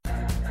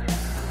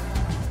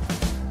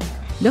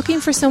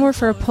Looking for somewhere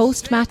for a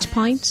post-match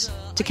pint?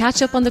 To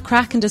catch up on the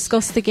crack and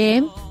discuss the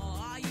game?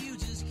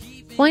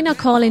 Why not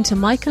call into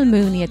Michael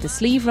Mooney at the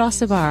Slieve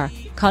Rossa Bar,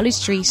 College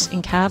Street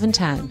in Cavan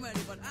Town.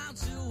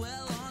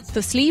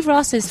 The Slieve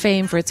Rossa is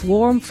famed for its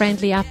warm,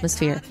 friendly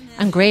atmosphere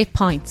and great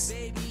pints.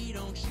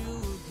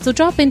 So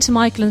drop into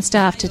Michael and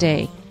staff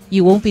today.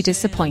 You won't be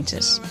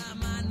disappointed.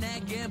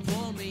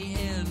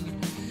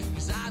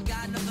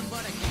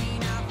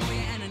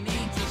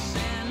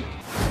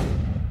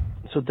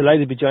 So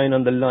delighted to be joined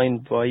on the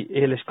line by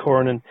Eilish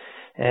Curran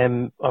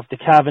of the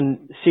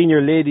Cavan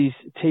senior ladies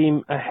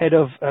team ahead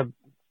of a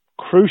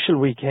crucial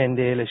weekend,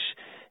 Eilish,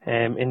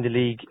 in the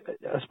league.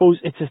 I suppose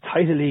it's as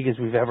tight a league as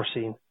we've ever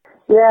seen.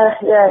 Yeah,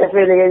 it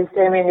really is.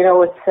 I mean,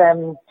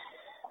 it's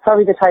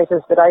probably the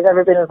tightest that I've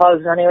ever been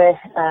involved in anyway.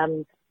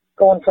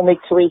 Going from week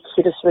to week,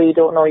 you just really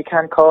don't know. You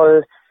can't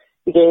call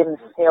the games,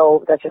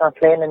 that you're not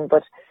playing in,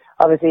 but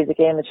obviously the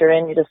game that you're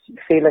in, you just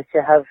feel like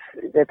you have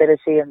the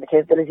ability and the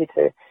capability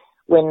to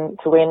win,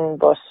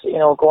 but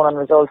going on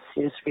results,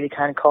 you just really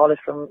can't call it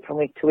from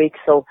week to week.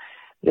 So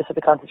we just have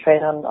to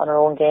concentrate on our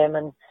own game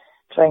and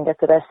try and get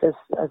the best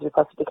as we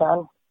possibly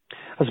can.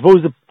 I suppose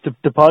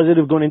the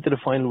positive going into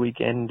the final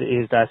weekend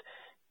is that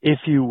if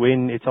you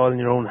win, it's all in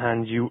your own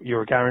hands.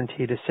 You're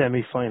guaranteed a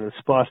semi-final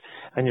spot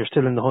and you're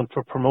still in the hunt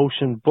for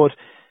promotion. But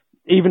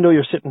even though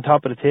you're sitting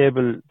top of the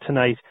table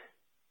tonight,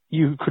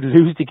 you could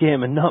lose the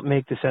game and not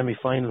make the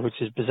semi-final,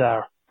 which is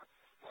bizarre.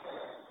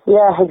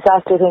 Yeah,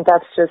 exactly. I think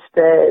that's just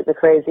the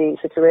crazy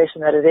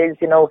situation that it is,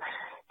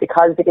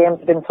 because the games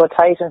have been so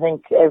tight. I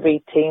think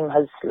every team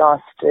has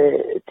lost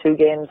 2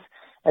 games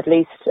at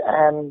least.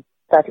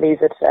 That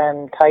leaves it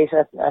tight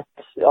at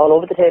all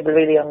over the table,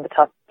 really, on the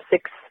top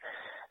 6.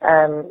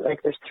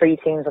 There's 3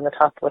 teams on the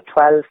top with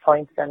 12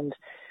 points, and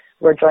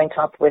we're joint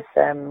top with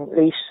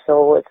Laois,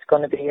 so it's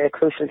going to be a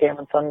crucial game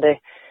on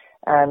Sunday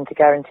to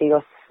guarantee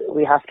us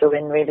we have to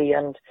win, really,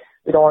 and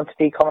we don't want to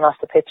be coming off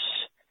the pitch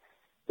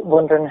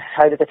wondering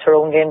how did the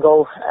Tyrone game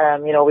go.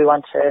 We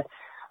want to,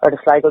 or the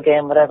Sligo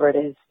game, whatever it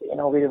is,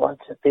 we want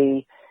to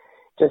be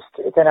just,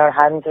 it's in our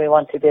hands, and we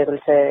want to be able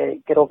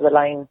to get over the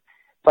line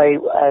by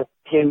a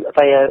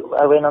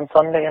win on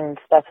Sunday, and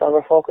that's all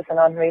we're focusing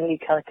on, really.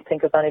 Can't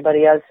think of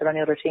anybody else or any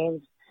other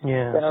teams.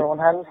 Yeah, it's in our own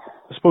hands.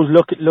 I suppose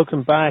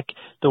looking back,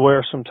 there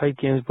were some tight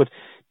games, but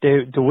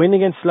the win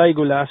against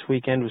Sligo last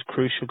weekend was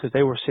crucial because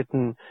they were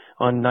sitting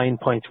on 9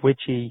 points with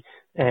you.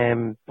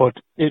 But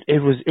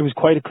it was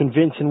quite a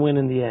convincing win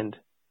in the end.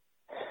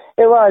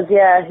 It was,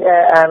 yeah.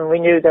 We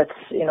knew that,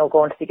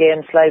 going to the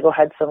game, Sligo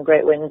had some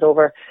great wins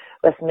over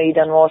Westmeath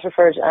and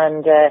Waterford,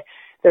 and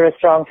they're a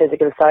strong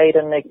physical side,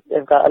 and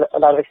they've got a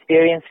lot of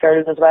experienced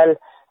girls as well.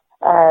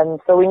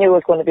 So we knew it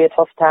was going to be a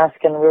tough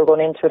task, and we were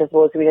going into it, I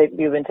suppose, we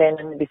were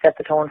intending to set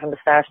the tone from the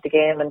start of the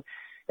game, and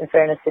in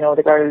fairness,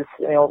 the girls,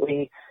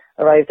 we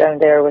arrived down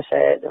there with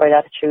the right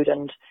attitude,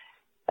 and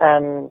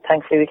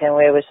thankfully we came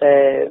away with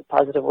a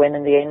positive win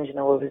in the end. It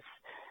was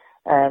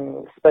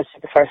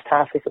especially the first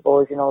half, I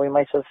suppose, we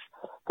might have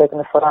taken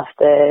the foot off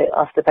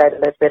the pedal a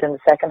little bit in the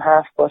second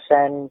half, but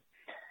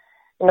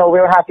we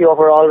were happy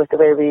overall with the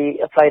way we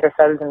applied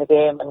ourselves in the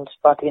game and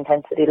brought the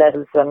intensity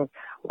levels, and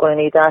we're going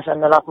to need that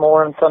and a lot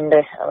more on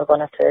Sunday, and we're going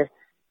to have to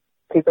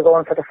keep it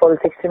going for the full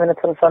 60 minutes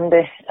on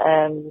Sunday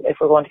if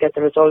we're going to get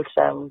the result,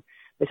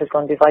 which is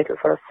going to be vital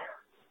for us.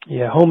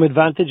 Yeah, home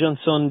advantage on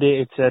Sunday.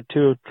 It's at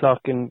 2:00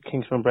 in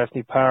Kingston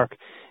Breffni Park.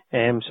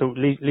 So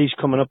Laois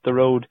coming up the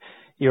road,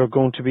 you're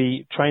going to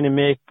be trying to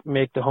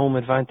make the home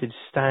advantage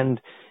stand.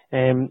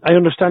 I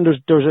understand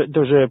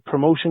there's a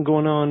promotion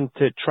going on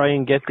to try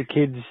and get the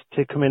kids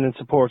to come in and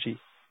support you.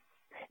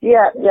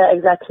 Yeah,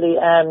 exactly.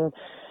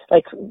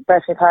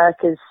 Breffni Park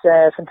is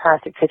a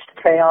fantastic pitch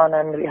to play on,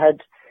 and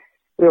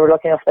we were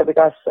lucky enough that we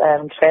got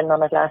training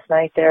on it last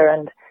night there,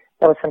 and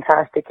that was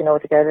fantastic, to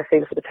get a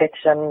feel for the pitch,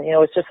 and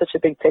it's just such a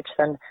big pitch.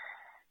 And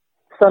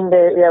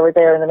Sunday, we're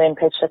there in the main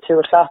pitch at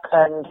 2:00,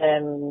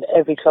 and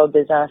every club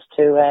is asked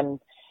to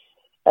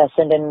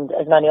send in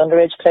as many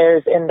underage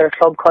players in their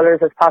club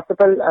colours as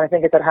possible. And I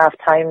think it's at half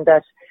time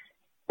that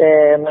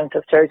the amount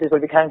of jerseys will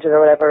be counted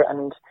or whatever,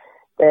 and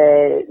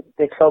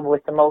the club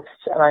with the most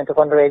amount of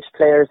underage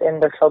players in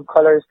their club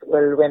colours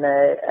will win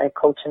a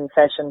coaching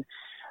session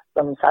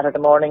from Saturday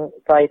morning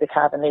by the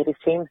Cavan ladies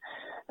team,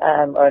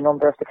 or a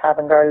number of the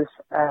Cavan girls.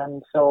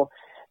 So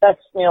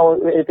that's,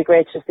 it'd be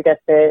great just to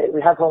get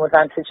we have home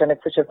advantage, and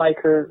it's such a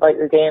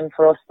vital game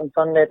for us on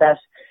Sunday that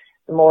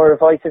the more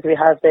voices we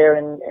have there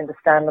in the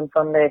stand on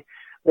Sunday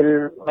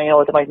will,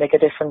 they might make a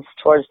difference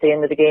towards the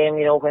end of the game,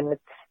 when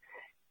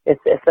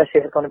it's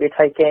especially if it's going to be a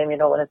tight game,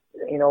 when it's,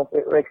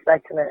 we're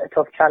expecting a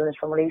tough challenge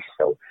from Laois.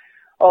 So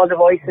all the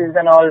voices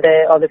and all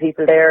the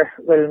people there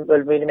will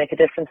really make a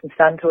difference and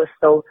stand to us.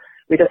 So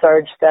we just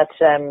urge that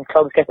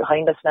clubs get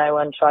behind us now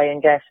and try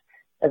and get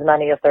as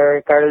many of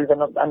their girls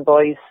and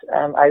boys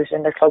out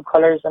in their club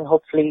colours, and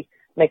hopefully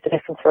make the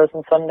difference for us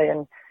on Sunday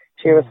and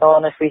cheer us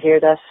on if we hear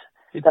that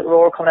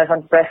roar coming out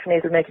on Breffni.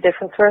 It'll make a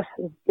difference for us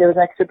and give us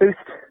an extra boost.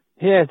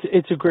 Yeah,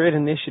 it's a great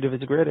initiative.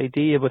 It's a great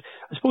idea. But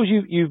I suppose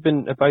you've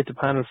been about the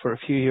panel for a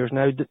few years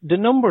now. The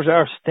numbers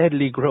are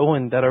steadily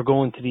growing that are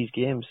going to these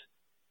games.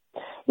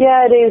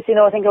 Yeah, it is.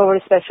 I think over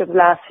especially the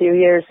last few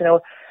years,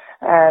 there's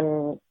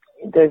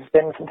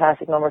been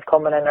fantastic numbers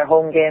coming in our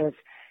home games.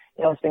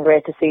 It's been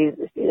great to see.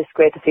 It's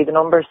great to see the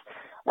numbers.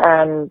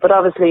 But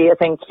obviously, I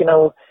think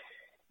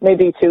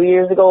maybe 2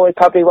 years ago it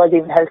probably was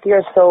even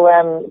healthier. So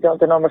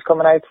the numbers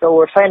coming out. So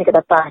we're trying to get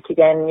that back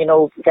again.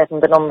 Getting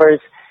the numbers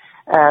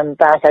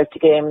back out to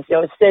games.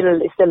 It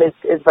still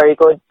is very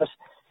good. But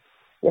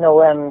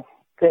going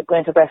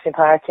to Breffni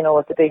Park,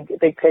 it's a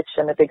big pitch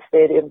and a big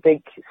stadium,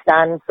 big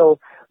stand. So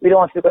we don't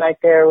want to be going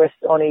out there with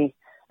only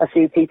a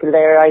few people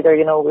there either.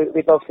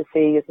 We'd love to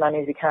see as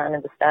many as we can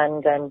in the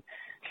stand and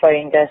try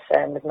and get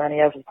as many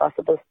out as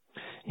possible.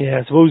 Yeah,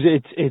 I suppose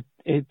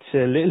it's a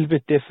little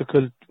bit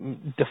difficult,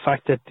 the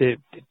fact that the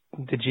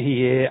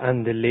GAA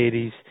and the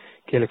Ladies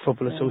Gaelic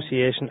Football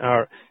Association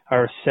are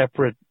a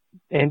separate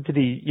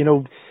entity.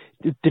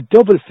 The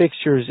double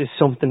fixtures is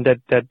something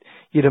that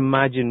you'd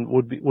imagine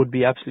would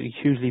be absolutely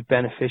hugely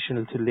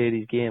beneficial to the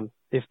ladies' game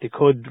if they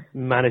could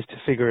manage to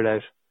figure it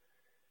out.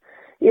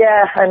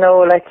 Yeah, I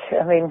know.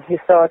 You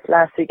saw it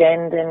last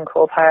weekend in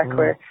Croke Park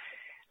where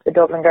the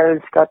Dublin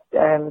girls got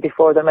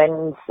before the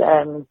men's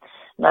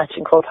match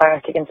in Croke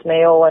Park against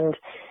Mayo, and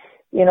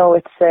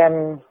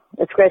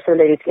it's great for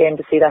the ladies' game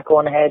to see that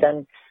going ahead.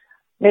 And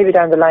maybe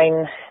down the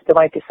line there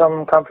might be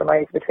some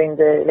compromise between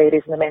the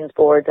ladies and the men's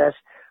board that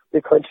we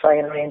could try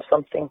and arrange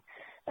something.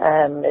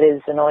 It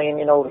is annoying,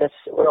 that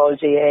we're all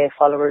GAA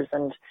followers,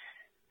 and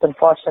it's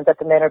unfortunate that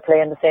the men are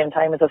playing the same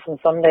time as us on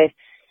Sunday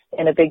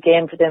in a big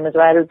game for them as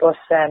well. But,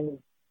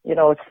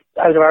 it's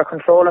out of our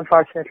control,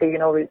 unfortunately.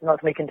 There's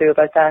nothing we can do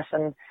about that.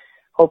 And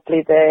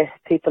hopefully the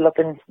people up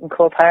in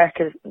Croke Park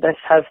that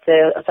have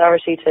the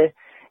authority to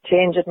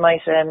change it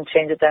might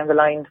change it down the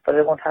line, but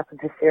it won't happen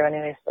this year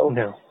anyway. So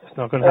no, it's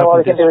not going to happen. All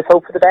we can do is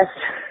hope for the best.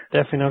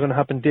 Definitely not going to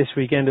happen this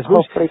weekend. I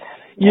suppose hopefully.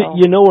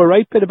 You know a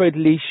right bit about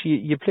Laois.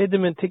 You played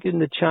them in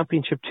the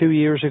championship 2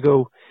 years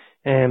ago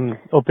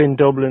up in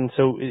Dublin,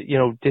 so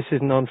this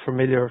isn't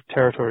unfamiliar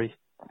territory.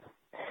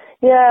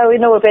 Yeah, we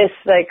know a bit.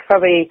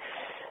 Probably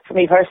for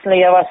me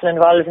personally, I wasn't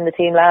involved in the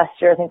team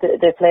last year. I think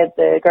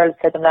the girls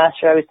played them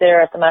last year. I was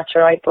there at the match,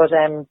 all right, but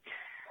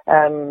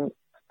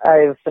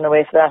I've been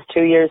away for the last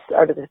 2 years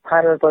out of the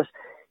panel. But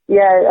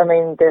yeah,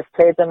 they've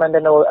played them and I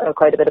know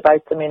quite a bit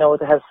about them.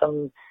 They have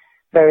some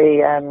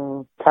very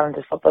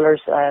talented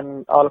footballers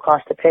all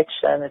across the pitch,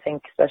 and I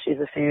think especially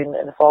there's a few in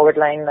the forward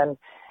line and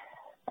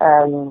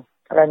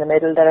around the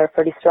middle that are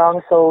pretty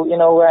strong. So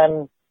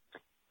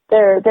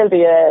they'll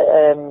be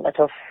a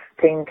tough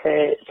thing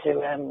to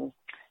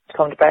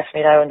come to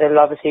Breffni now, and they'll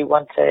obviously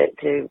want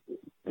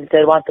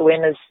they'll want to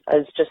win as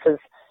just as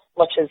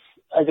much as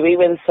we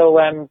will. So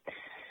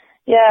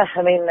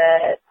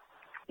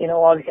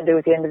all we can do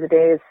at the end of the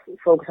day is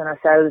focus on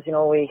ourselves.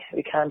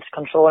 We can't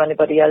control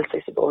anybody else,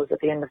 I suppose, at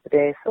the end of the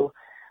day. So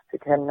we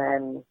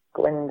can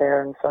go in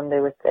there on Sunday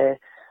with the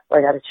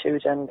right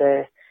attitude and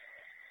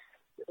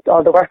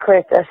all the work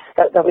rate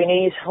that we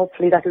need.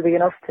 Hopefully that will be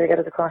enough to get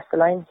us across the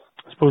line.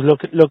 I suppose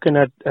looking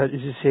at, as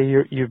you say,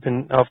 you've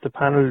been off the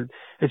panel.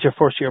 It's your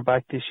first year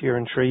back this year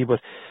in Tree,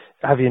 but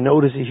have you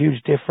noticed a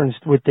huge difference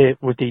with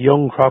the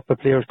young crop of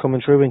players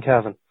coming through in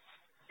Cavan?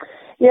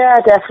 Yeah,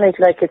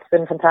 definitely. It's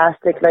been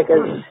fantastic. As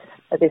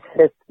I said,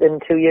 it's been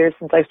 2 years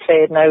since I've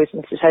played now,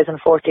 since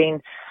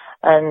 2014.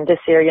 And this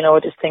year, I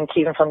just think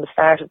even from the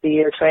start of the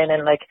year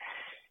training,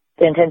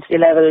 the intensity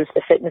levels,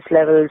 the fitness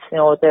levels,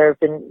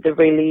 they've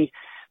really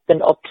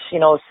been upped,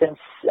 since,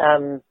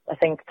 I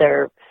think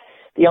the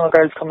younger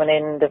girls coming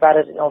in, they've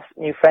added,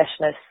 new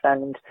freshness,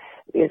 and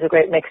there's a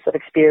great mix of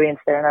experience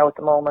there now at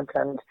the moment.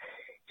 And,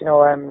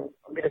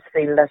 we just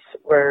feel that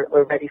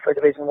we're ready for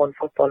Division 1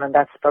 football, and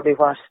that's probably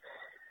why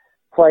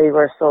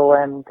we're so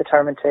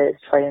determined to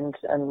try and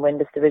win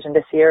this division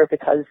this year,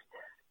 because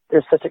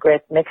there's such a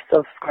great mix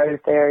of girls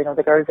there.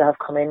 The girls that have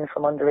come in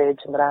from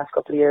underage in the last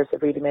couple of years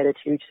have really made a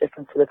huge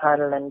difference to the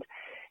panel, and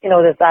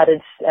they've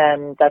added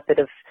that bit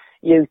of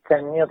youth,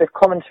 and they're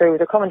coming through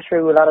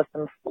a lot of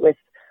them with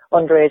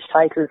underage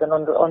titles and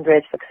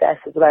underage success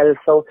as well.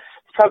 So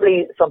it's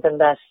probably something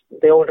that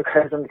the older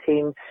girls on the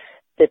team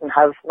didn't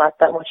have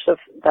that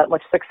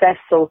much success.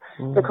 So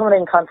they're coming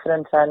in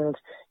confident, and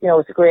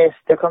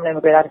they're coming in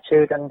with great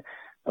attitude and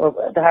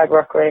the hard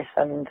work rate,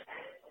 and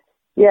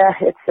yeah,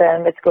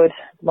 it's good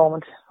at the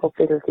moment.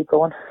 Hopefully it'll keep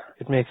going.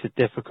 It makes it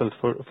difficult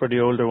for the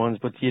older ones,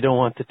 but you don't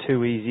want it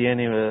too easy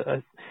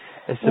anyway.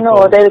 I suppose.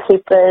 No, they'll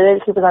keep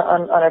us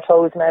on our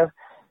toes now.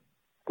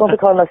 Don't be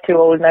calling us too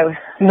old now.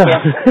 No,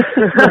 yeah.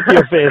 Not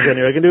your face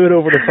anyway. I can do it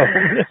over the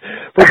phone.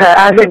 But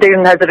Ashley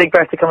Dean has a big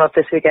birthday coming up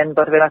this weekend,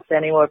 but we'll not say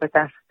any more about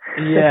that.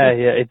 Yeah,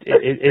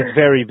 it's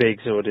very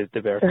big, so it is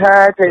the birthday.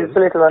 It's a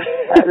little one,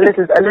 a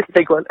little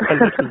big one. A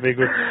little big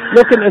one.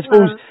 Looking, I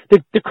suppose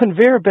the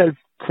conveyor belt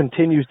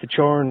continues to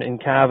churn in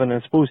Cavan,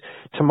 and I suppose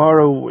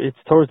tomorrow, it's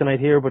Thursday night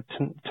here, but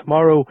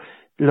tomorrow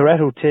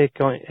Loreto take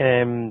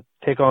on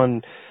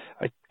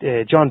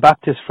John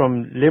Baptist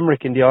from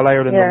Limerick in the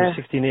All-Ireland under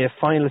 16A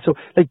final. So,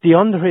 like, the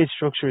underage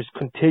structure is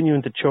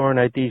continuing to churn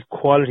out these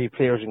quality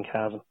players in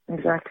Cavan.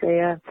 Exactly,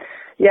 yeah.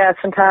 Yeah,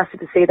 it's fantastic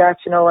to see that,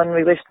 and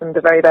we wish them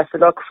the very best of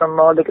luck from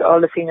all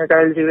the senior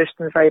girls. We wish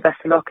them the very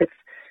best of luck.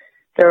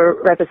 They're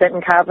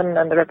representing Cavan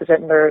and they're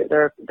representing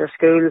their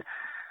school.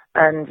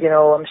 And,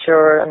 I'm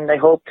sure and I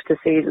hope to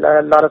see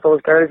a lot of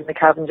those girls in the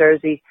Cavan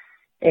jersey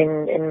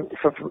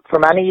for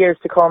many years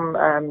to come.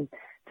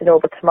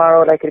 But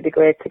tomorrow, it'd be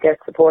great to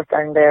get support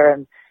down there,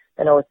 and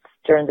it's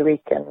during the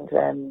week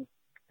and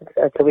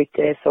it's a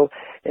weekday, so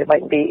it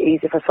mightn't be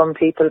easy for some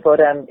people, but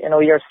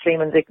you're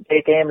streaming the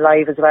game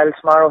live as well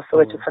tomorrow, so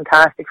it's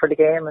fantastic for the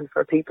game and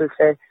for people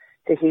to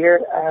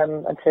hear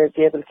and to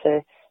be able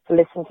to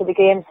listen to the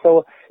game.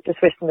 So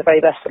just wish them the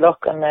very best of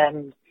luck,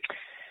 and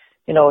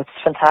it's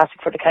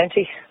fantastic for the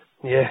county.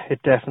 Yeah,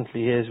 it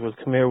definitely is. Well,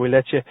 come here, we'll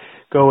let you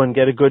go and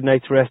get a good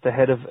night's rest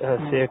ahead of,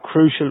 a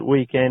crucial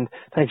weekend.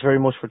 Thanks very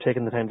much for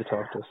taking the time to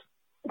talk to us.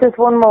 Just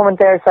one moment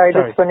there, sorry.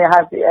 Just when you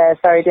have,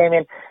 sorry,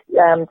 Damien.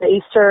 The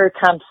Easter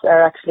camps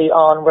are actually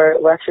on.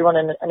 We're actually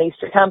running an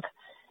Easter camp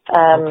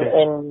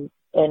in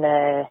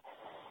the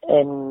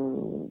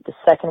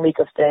second week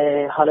of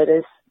the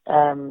holidays,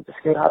 the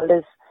school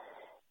holidays.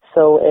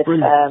 So it's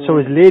so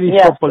it's ladies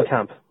football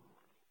camp.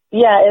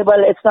 Yeah,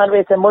 well, it's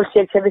a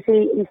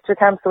multi-activity Easter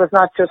camp, so it's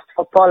not just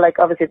football. Like,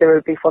 obviously there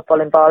will be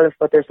football involved,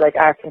 but there's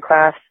arts and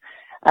crafts,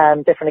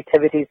 different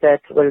activities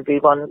that will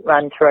be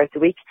ran throughout the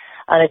week.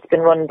 And it's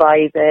been run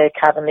by the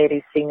Cavan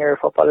Ladies senior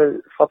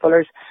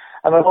footballers.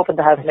 And we're hoping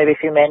to have maybe a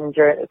few men,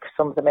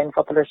 some of the men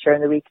footballers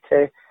during the week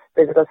to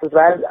visit us as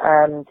well,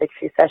 take a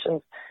few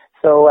sessions.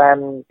 So,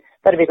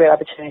 that'd be a great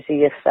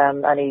opportunity if,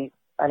 any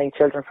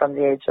children from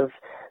the age of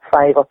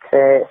 5 up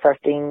to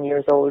 13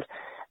 years old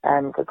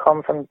could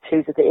come from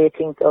Tuesday the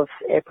 18th of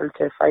April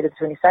to Friday the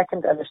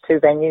 22nd, and there's 2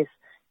 venues,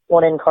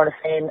 one in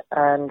Cornafane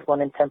and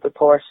one in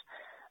Templeport.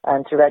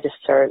 And to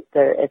register,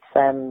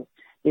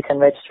 you can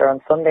register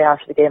on Sunday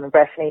after the game in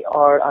Breffni,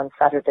 or on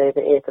Saturday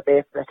the 8th of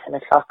April at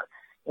 10 o'clock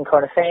in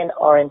Cornafane,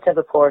 or in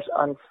Templeport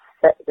on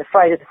the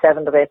Friday the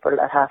 7th of April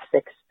at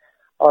 6:30,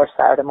 or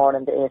Saturday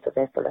morning the 8th of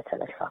April at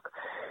 10 o'clock.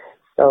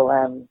 So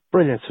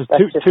brilliant. So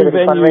two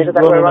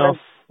venues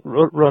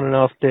running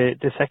off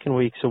the second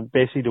week, so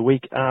basically the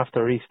week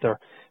after Easter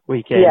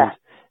weekend. Yeah,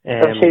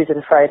 from Tuesday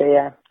to Friday,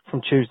 yeah.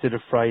 From Tuesday to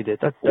Friday.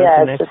 That's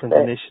an excellent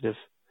initiative.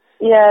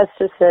 Yeah, it's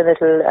just a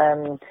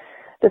little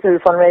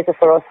fundraiser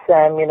for us,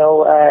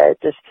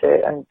 just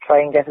to try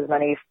and get as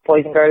many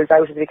boys and girls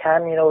out as we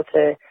can,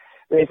 to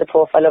raise the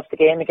profile of the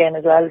game again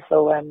as well.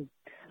 So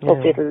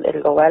hopefully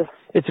it'll go well.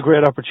 It's a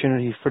great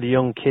opportunity for the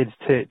young kids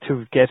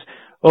to get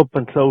up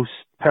and close,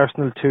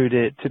 personal to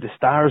the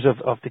stars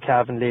of the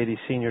Cavan Ladies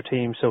senior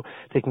team, so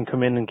they can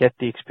come in and get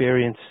the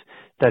experience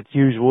that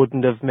you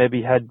wouldn't have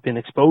maybe had been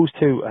exposed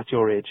to at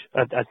your age,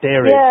 at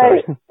their age.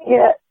 Sorry.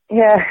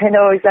 Yeah, I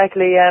know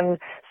exactly.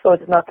 So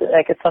it's not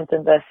it's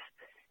something that,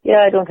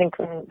 I don't think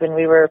when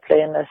we were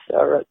playing this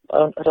or at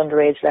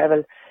underage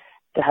level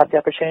to have the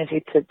opportunity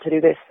to do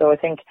this. So I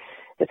think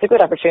it's a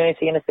good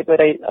opportunity, and it's a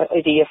good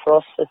idea for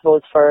us, I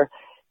suppose, to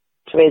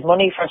raise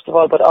money first of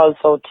all, but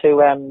also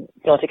to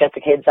to get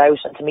the kids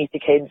out and to meet the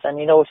kids, and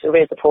to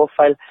raise the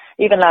profile.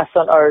 Even last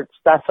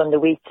Sunday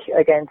week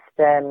against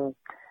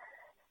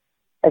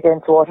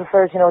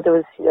Waterford, there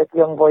was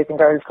young boys and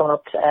girls coming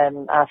up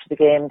after the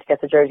game to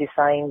get the jersey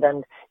signed,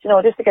 and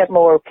just to get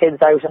more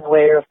kids out and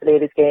aware of the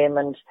ladies' game,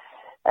 and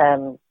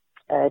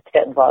to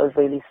get involved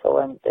really.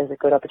 So there's a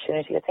good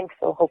opportunity, I think.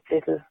 So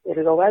hopefully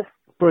it'll go well.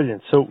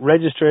 Brilliant. So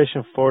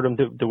registration for them,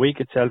 the week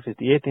itself is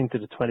the 18th to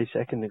the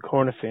 22nd in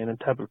Cornafane and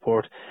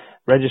Templeport.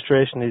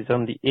 Registration is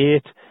on the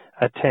 8th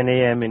at 10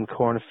 a.m. in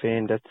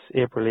Cornafane, that's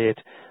April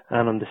 8th,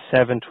 and on the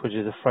 7th, which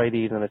is a Friday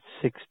evening at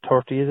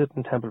 6:30, is it,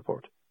 in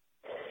Templeport?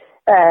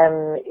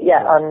 On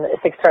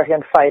 6:30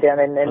 on Friday, and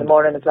in the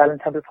morning as well in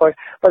Templeport.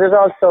 But there's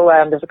also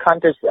there's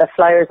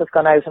flyers that's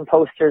gone out and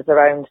posters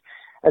around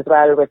as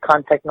well with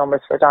contact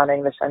numbers for Donna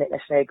English and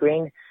Sinead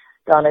Green.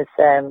 Don is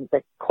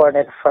the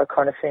coordinator for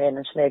Cornafane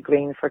and Sinead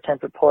Green for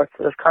Templeport. So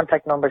there's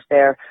contact numbers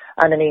there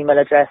and an email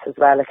address as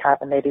well at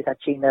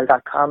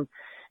cavanladies@gmail.com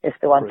if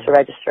they want to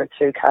register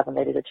through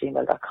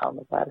cavanladies@gmail.com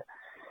as well.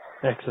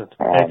 Excellent.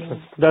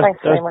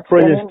 Thanks very much,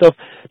 brilliant Damien. stuff.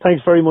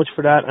 Thanks very much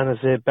for that, and as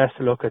I say, best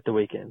of luck at the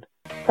weekend.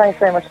 Thanks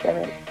very much,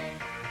 Damien.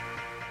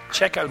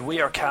 Check out We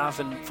Are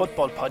Cavan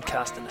football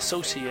podcast in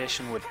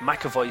association with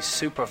McAvoy's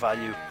Super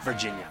Value,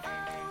 Virginia.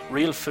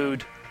 Real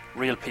food,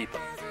 real people.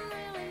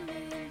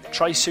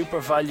 Try Super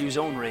Value's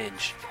own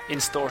range, in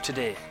store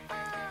today.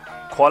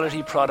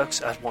 Quality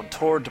products at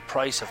 1/3 the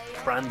price of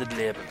branded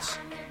labels.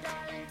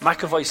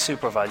 McAvoy's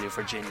Super Value,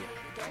 Virginia.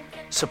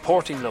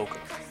 Supporting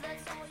local.